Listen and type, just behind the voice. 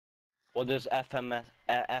What does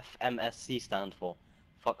FMSC stand for?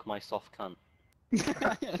 Fuck my soft cunt.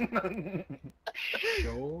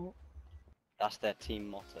 Sure. That's their team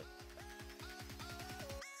motto.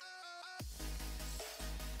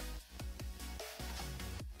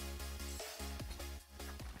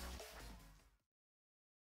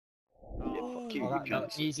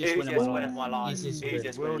 Easiest win of my life.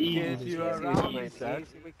 Easiest win. We'll give you a round, they said.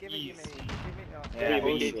 We're giving you Yeah,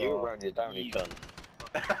 we gave you a round, you down, you cunt.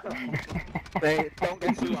 Mate, don't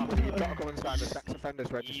get too happy. You've got to go and sign the sex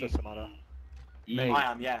offenders register tomorrow. Mate.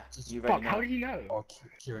 I am, yeah. You ready Fuck, now? how do you know? Oh,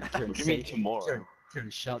 Kieran, What do you mean tomorrow? Kieran,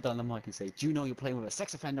 shout down the mic and say, do you know you're playing with a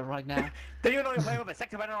sex offender right now? Do you know you're playing with a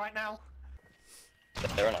sex offender right now?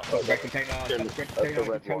 Fair enough. That's the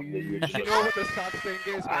red one. You know what the sad thing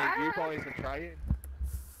is, mate? You boys are trying.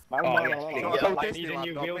 I need a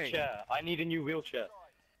new wheelchair. I need a new wheelchair.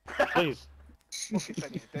 Please.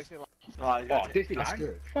 Right, Oh,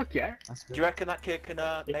 Disneyland? Fuck yeah. do you reckon that kid can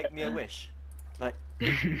make me a wish? Like,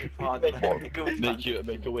 Make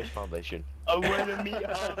a wish foundation. I wanna meet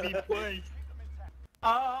Harvey Place.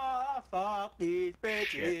 Ah, fuck these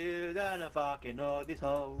bitches and I fucking know these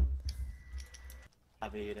hoes.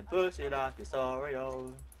 I've eaten pussy like it's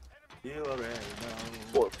Oreo. You already know.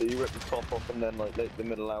 What, so you rip the top off and then like let the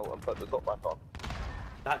middle out and put the top back on?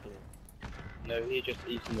 Exactly. No, he just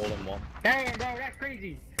eats them all in one. Damn, bro, that's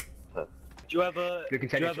crazy. Do you ever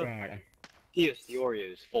pierce the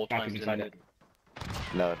Oreos 4 times in a minute?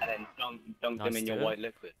 No. And then dunk them in your white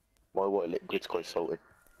liquid. My white liquid's quite salty.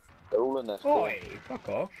 They're all in there. Oi, fuck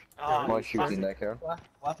off. My shoes in there, Kieran. What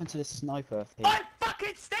happened to this sniper? I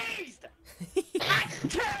fucking sneezed!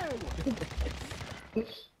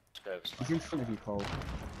 He's in front of you, Cole.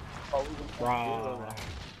 Bruh.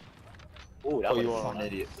 Oh, you are an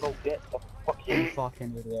idiot. Oh, get the You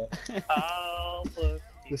fucking idiot. Oh, look.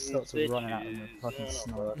 Just starts running out of the fucking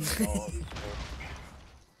snow.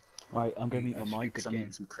 Right, I'm gonna mute my mic because I'm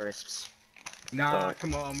eating some crisps. Nah,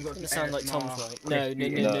 come on, we've got You some sound like Tom's ASMR. right. No, no,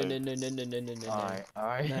 no, no, no, no, no, no, no, no,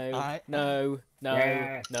 Alright, no, no, no,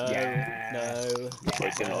 Yeah, no, yeah. no.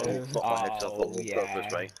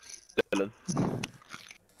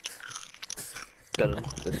 Dylan,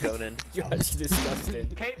 it's going in. You're actually disgusting.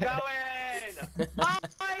 Keep going! I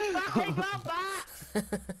fucking love that!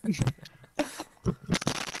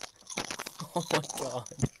 Oh my god.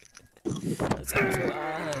 That's actual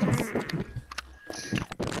ass.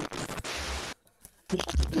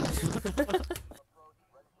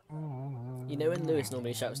 You know when Lewis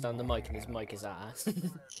normally shouts down the mic and his mic is ass?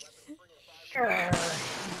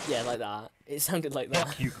 Yeah, like that. It sounded like that.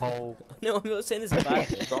 Fuck you, Cole. No, I'm not saying this is bad.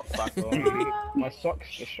 Sock back on. My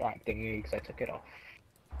sock's distracting you because I took it off.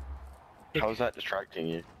 How's that distracting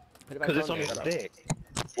you? Because it's on his dick.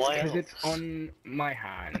 Why Because else? it's on my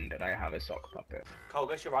hand and I have a sock puppet. Cole,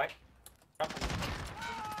 go to your right.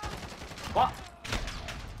 What?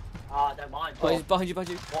 Ah, don't mind. Oh, he's behind you, behind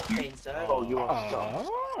you. What pain, sir? Oh, you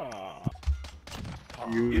are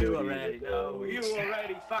You already know. You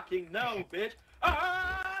already fucking know, bitch.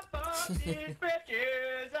 Ah, fuck these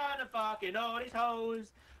bitches and I fucking all these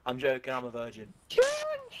hoes. I'm joking, I'm a virgin.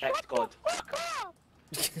 Thanks God.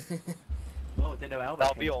 Oh, didn't know how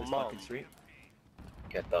That'll be your mum. Street.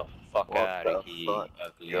 Get the fuck out of here,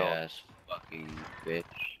 ugly ass fucking bitch.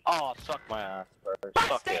 Oh, suck my ass, bro.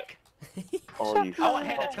 Suck it. Oh, you I want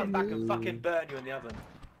Hitler to come back and fucking burn you in the oven.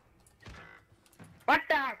 What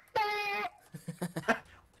the fuck?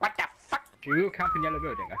 What the fuck? Should we go camp in Yellow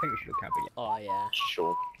Building? I think we should go camp in Yellow. Oh yeah.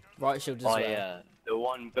 Sure. Right shield as Oh well. yeah, the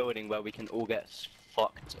one building where we can all get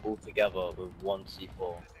fucked all together with one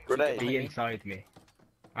C4. Grenade. Be inside me.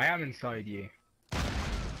 I am inside you.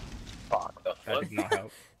 Fuck the That fuck. did not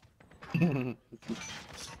help. So I'm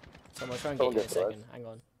gonna try and get you in a second. Hang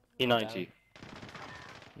on. P90.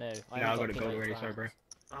 No. No, I gotta go already, sorry, bro.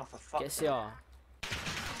 Oh, for fuck's Get sake. CR.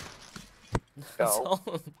 Go.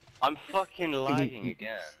 I'm fucking lagging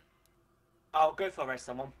again. Oh, go for it,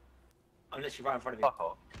 someone. I'm literally right in front of you. Fuck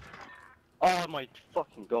off. Oh my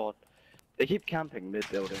fucking god. They keep camping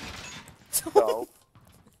mid-building. Go.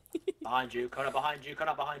 Behind you, Connor, behind you,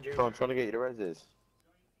 Connor, behind you. I'm trying to get you to reses.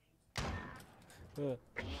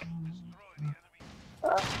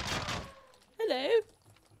 Hello.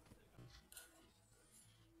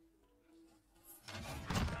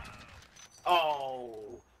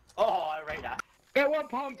 Oh. Oh, I rate that. Get one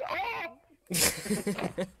pumped! Oh!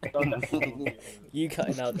 You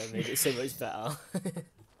cutting out there made it so much better.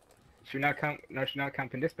 Should we now camp? No, should we now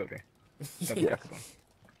camp in this building? That'd be Yeah. excellent.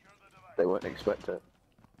 They won't expect it.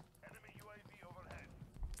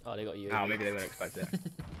 Oh, they got you. Oh, maybe they won't expect it.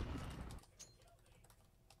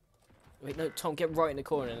 Wait, no, Tom, get right in the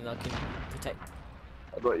corner and I can protect.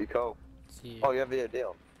 I got you, Cole. Oh, you have VOD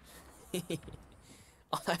on.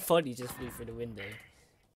 Oh, that body just flew through the window.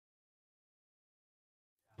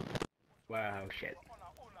 Wow, shit.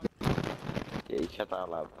 Yeah, you said that out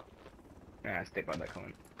loud. Nah, I stick by that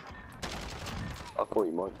comment. I thought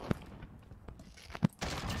you might.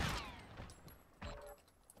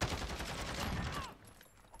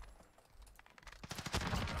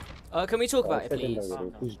 Can we talk about it,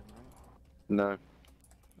 please? No. Oh.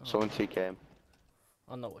 Someone TK him.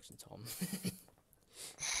 I'm not watching Tom.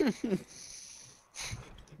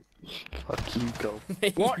 Fuck you, Cole.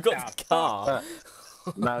 You What got the car.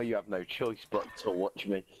 Now you have no choice but to watch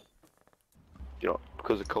me. You know,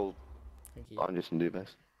 because of Cole, Thank you. I'm just gonna do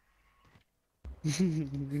this.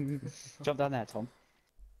 Jump down there, Tom.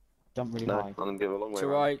 Jump really No, high. I'm gonna give a long way To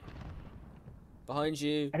around. right. Behind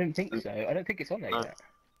you. I don't think so. I don't think it's on there yet.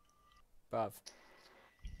 Bruv.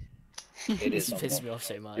 It This is. pisses me off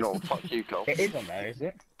so much. You know, fuck you, Cole. It is on there, is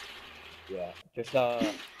it? Yeah. Just go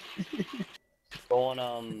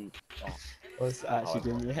on What's actually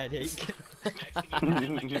giving me a headache? I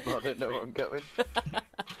don't know where I'm going.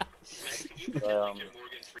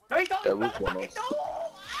 There was one on.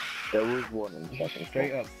 There was one in second.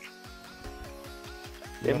 Straight up.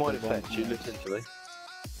 In my defense, you listen to me.